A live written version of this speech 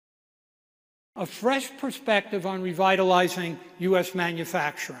a fresh perspective on revitalizing U.S.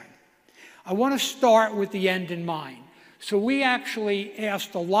 manufacturing. I want to start with the end in mind. So we actually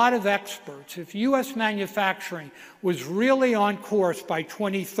asked a lot of experts if U.S. manufacturing was really on course by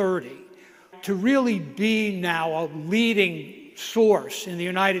 2030 to really be now a leading source in the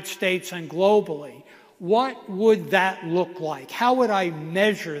United States and globally. What would that look like? How would I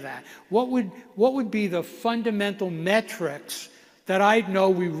measure that? What would be the fundamental metrics that I'd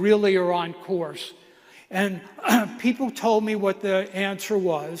know we really are on course? And people told me what the answer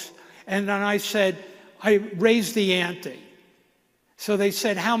was, and then I raised the ante. So they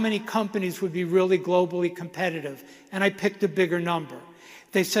said how many companies would be really globally competitive, and I picked a bigger number.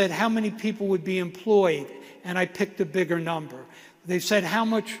 They said how many people would be employed, and I picked a bigger number. They said how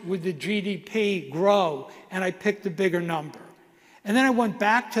much would the GDP grow, and I picked a bigger number. And then I went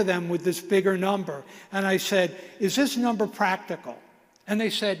back to them with this bigger number, and I said, is this number practical? And they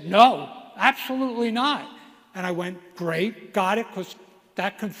said, no, absolutely not. And I went, great, got it, because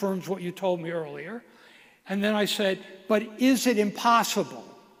that confirms what you told me earlier. And then I said, but is it impossible?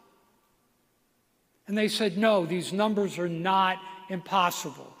 And they said, no, these numbers are not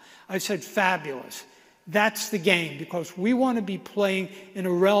impossible. I said, fabulous. That's the game, because we want to be playing in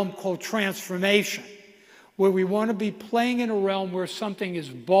a realm called transformation, where we want to be playing in a realm where something is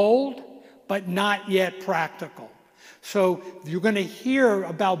bold, but not yet practical. So you're going to hear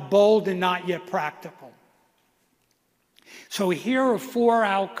about bold and not yet practical. So here are 4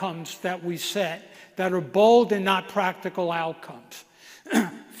 outcomes that we set that are bold and not practical outcomes.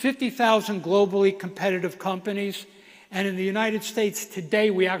 50,000 globally competitive companies. And in the United States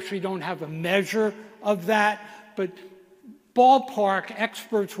today, we actually don't have a measure of that, but ballpark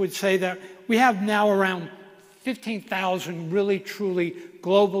experts would say that we have now around 15,000 really truly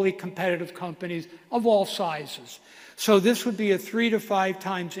globally competitive companies of all sizes. So this would be a 3 to 5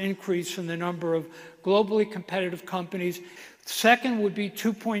 times increase in the number of globally competitive companies. Second would be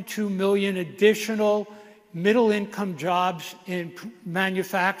 2.2 million additional middle-income jobs in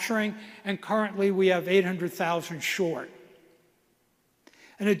manufacturing, and currently we have 800,000 short.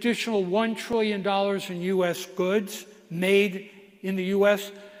 An additional $1 trillion in U.S. goods made in the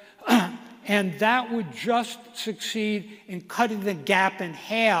U.S., and that would just succeed in cutting the gap in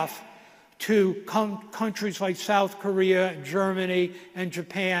half to countries like South Korea, Germany, and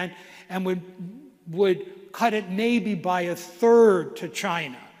Japan, and would cut it maybe by 1/3 to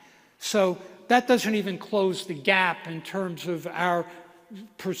China. So that doesn't even close the gap in terms of our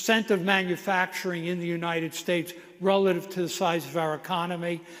percent of manufacturing in the United States relative to the size of our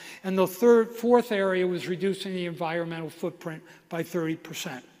economy. And the fourth area was reducing the environmental footprint by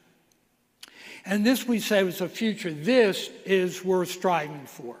 30%. And this, we say, was a future. This is worth striving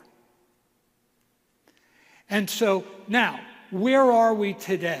for. And so now, where are we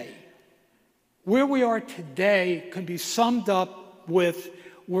today? Where we are today can be summed up with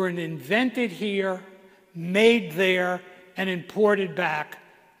we're an invented here, made there, and imported back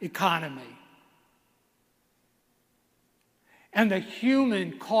economy. And the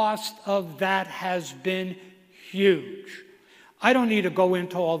human cost of that has been huge. I don't need to go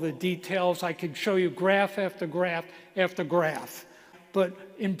into all the details. I could show you graph after graph after graph. But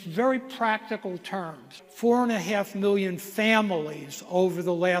in very practical terms, 4.5 million families over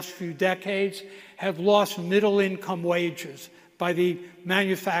the last few decades have lost middle-income wages by the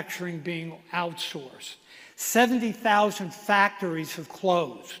manufacturing being outsourced. 70,000 factories have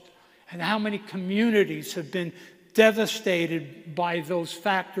closed. And how many communities have been devastated by those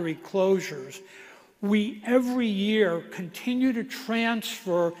factory closures? We, every year, continue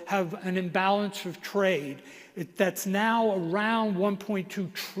to have an imbalance of trade that's now around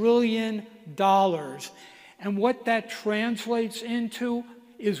 $1.2 trillion. And what that translates into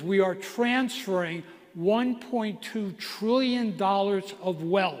is we are transferring $1.2 trillion of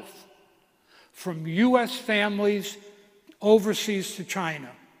wealth from U.S. families overseas to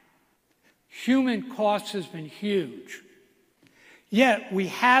China. Human cost has been huge. Yet we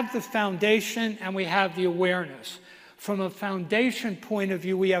have the foundation and we have the awareness. From a foundation point of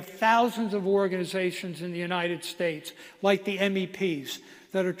view, we have thousands of organizations in the United States, like the MEPs,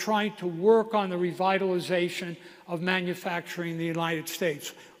 that are trying to work on the revitalization of manufacturing in the United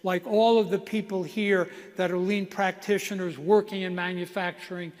States. Like all of the people here that are lean practitioners working in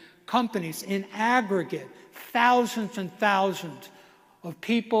manufacturing companies, in aggregate, thousands and thousands of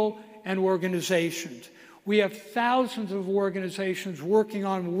people and organizations. We have thousands of organizations working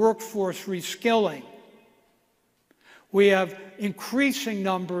on workforce reskilling. We have increasing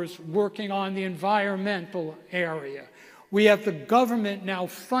numbers working on the environmental area. We have the government now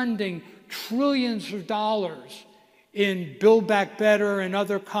funding trillions of dollars in Build Back Better and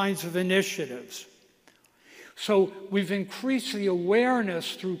other kinds of initiatives. So we've increased the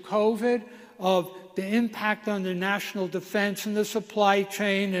awareness through COVID of the impact on the national defense and the supply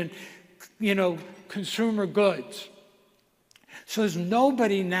chain and, consumer goods. So there's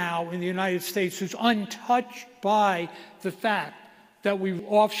nobody now in the United States who's untouched by the fact that we've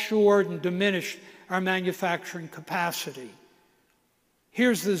offshored and diminished our manufacturing capacity.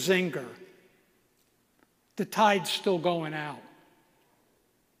 Here's the zinger. The tide's still going out.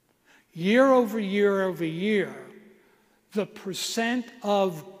 Year over year over year, the percent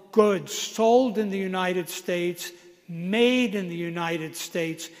of goods sold in the United States, made in the United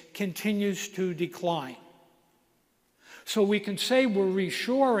States, continues to decline. So we can say we're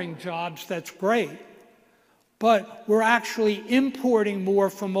reshoring jobs, that's great, but we're actually importing more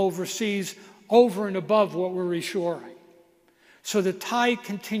from overseas over and above what we're reshoring. So the tide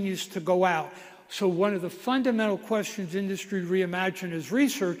continues to go out. So one of the fundamental questions Industry Reimagined has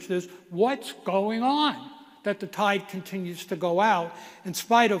researched is, what's going on that the tide continues to go out in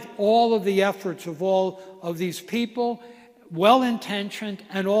spite of all of the efforts of all of these people, well-intentioned,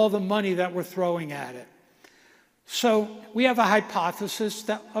 and all the money that we're throwing at it? So we have a hypothesis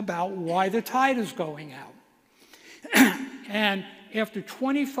about why the tide is going out. And after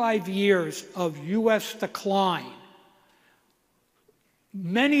 25 years of U.S. decline,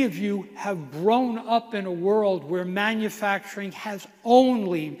 many of you have grown up in a world where manufacturing has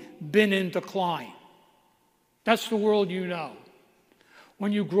only been in decline. That's the world you know.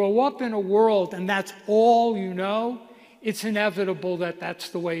 When you grow up in a world and that's all you know, it's inevitable that that's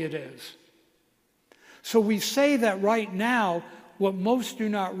the way it is. So we say that right now, what most do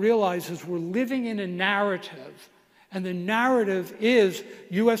not realize is we're living in a narrative, and the narrative is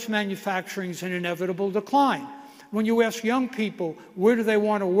U.S. manufacturing is in inevitable decline. When you ask young people where do they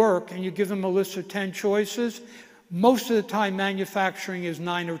want to work and you give them a list of 10 choices, most of the time manufacturing is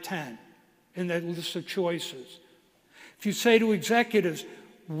 9 or 10 in that list of choices. If you say to executives,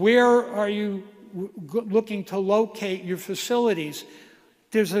 where are you looking to locate your facilities,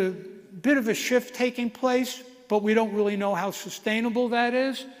 there's a bit of a shift taking place, but we don't really know how sustainable that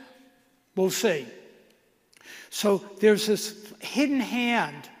is. We'll see. So there's this hidden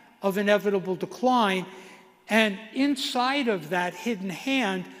hand of inevitable decline, and inside of that hidden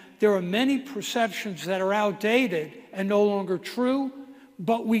hand, there are many perceptions that are outdated and no longer true,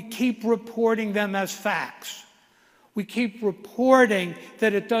 but we keep reporting them as facts. We keep reporting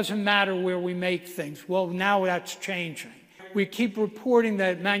that it doesn't matter where we make things. Well, now that's changing. We keep reporting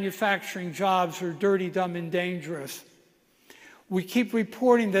that manufacturing jobs are dirty, dumb, and dangerous. We keep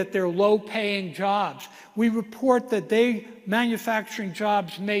reporting that they're low-paying jobs. We report that manufacturing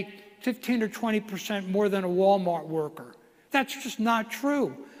jobs make 15 or 20% more than a Walmart worker. That's just not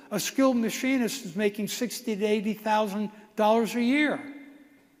true. A skilled machinist is making $60,000 to $80,000 a year.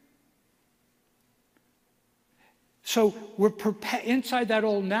 So we're inside that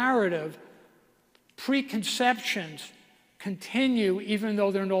old narrative, preconceptions continue even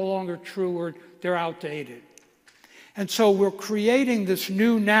though they're no longer true or they're outdated. And so we're creating this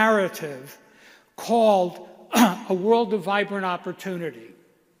new narrative called a world of vibrant opportunity.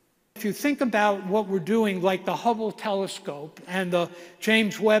 If you think about what we're doing, like the Hubble telescope and the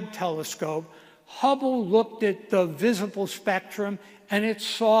James Webb telescope, Hubble looked at the visible spectrum and it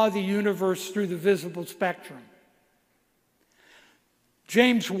saw the universe through the visible spectrum.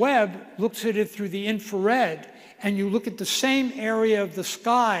 James Webb looks at it through the infrared, and you look at the same area of the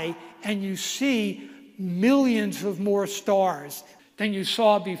sky and you see millions of more stars than you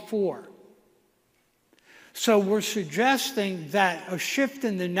saw before. So we're suggesting that a shift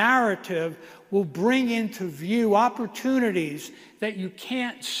in the narrative will bring into view opportunities that you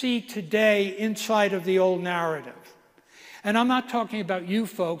can't see today inside of the old narrative. And I'm not talking about you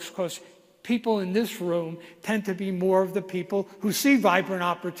folks, because people in this room tend to be more of the people who see vibrant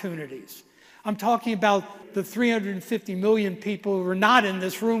opportunities. I'm talking about the 350 million people who are not in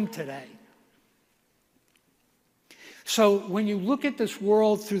this room today. So when you look at this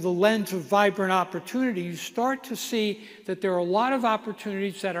world through the lens of vibrant opportunity, you start to see that there are a lot of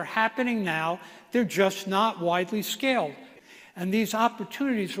opportunities that are happening now. They're just not widely scaled. And these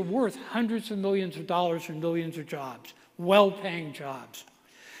opportunities are worth hundreds of millions of dollars and millions of jobs, well-paying jobs.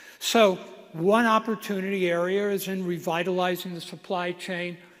 So one opportunity area is in revitalizing the supply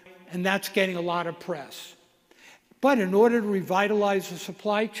chain, and that's getting a lot of press. But in order to revitalize the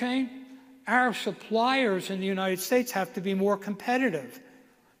supply chain, our suppliers in the United States have to be more competitive.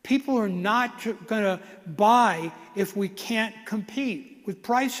 People are not going to buy if we can't compete with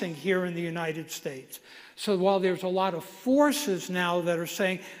pricing here in the United States. So while there's a lot of forces now that are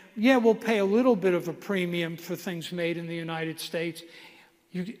saying yeah, we'll pay a little bit of a premium for things made in the United States.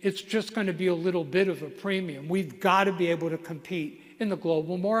 It's just going to be a little bit of a premium. We've got to be able to compete in the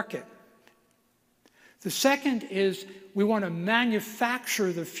global market. The second is we want to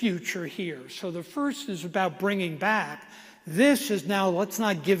manufacture the future here. So the first is about bringing back. This is now, let's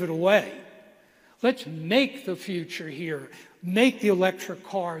not give it away. Let's make the future here. Make the electric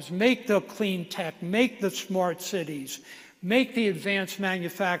cars, make the clean tech, make the smart cities, make the advanced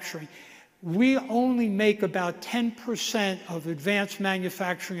manufacturing. We only make about 10% of advanced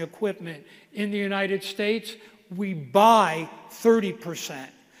manufacturing equipment in the United States. We buy 30%.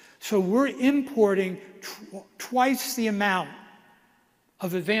 So we're importing twice the amount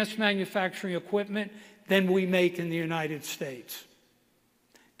of advanced manufacturing equipment than we make in the United States.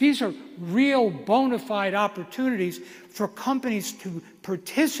 These are real bona fide opportunities for companies to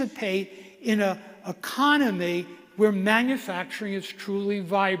participate in an economy where manufacturing is truly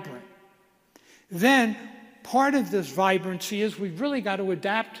vibrant. Then part of this vibrancy is we've really got to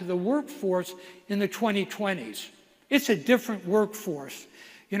adapt to the workforce in the 2020s. It's a different workforce.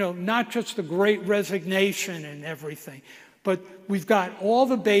 You know, not just the great resignation and everything, but we've got all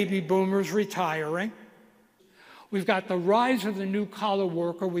the baby boomers retiring. We've got the rise of the new-collar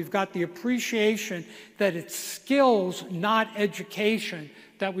worker. We've got the appreciation that it's skills, not education,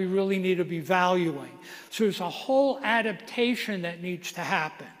 that we really need to be valuing. So there's a whole adaptation that needs to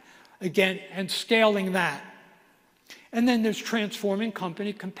happen, again, and scaling that. And then there's transforming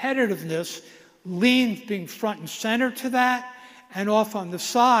company competitiveness, lean being front and center to that, and off on the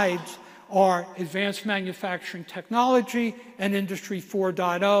sides are advanced manufacturing technology and Industry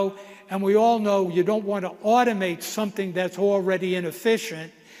 4.0. And we all know you don't want to automate something that's already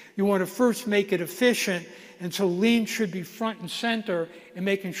inefficient. You want to first make it efficient, and so lean should be front and center in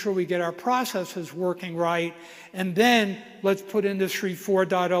making sure we get our processes working right. And then let's put Industry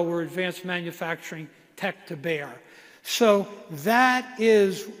 4.0 or advanced manufacturing tech to bear. So that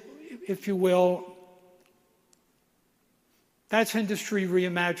is, if you will, that's Industry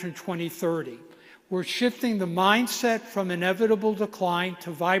Reimagined 2030. We're shifting the mindset from inevitable decline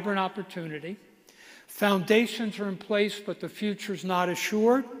to vibrant opportunity. Foundations are in place, but the future's not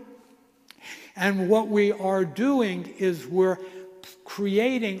assured. And what we are doing is we're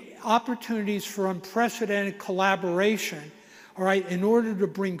creating opportunities for unprecedented collaboration, all right, in order to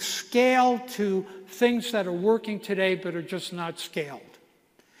bring scale to things that are working today but are just not scaled.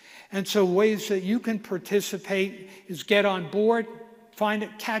 And so ways that you can participate is get on board, find it,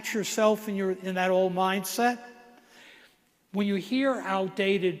 catch yourself in that old mindset. When you hear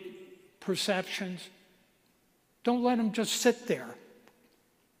outdated perceptions, don't let them just sit there.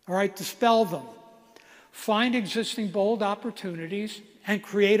 All right, dispel them. Find existing bold opportunities and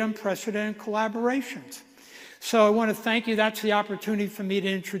create unprecedented collaborations. So I want to thank you. That's the opportunity for me to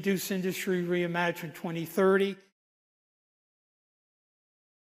introduce Industry Reimagined 2030.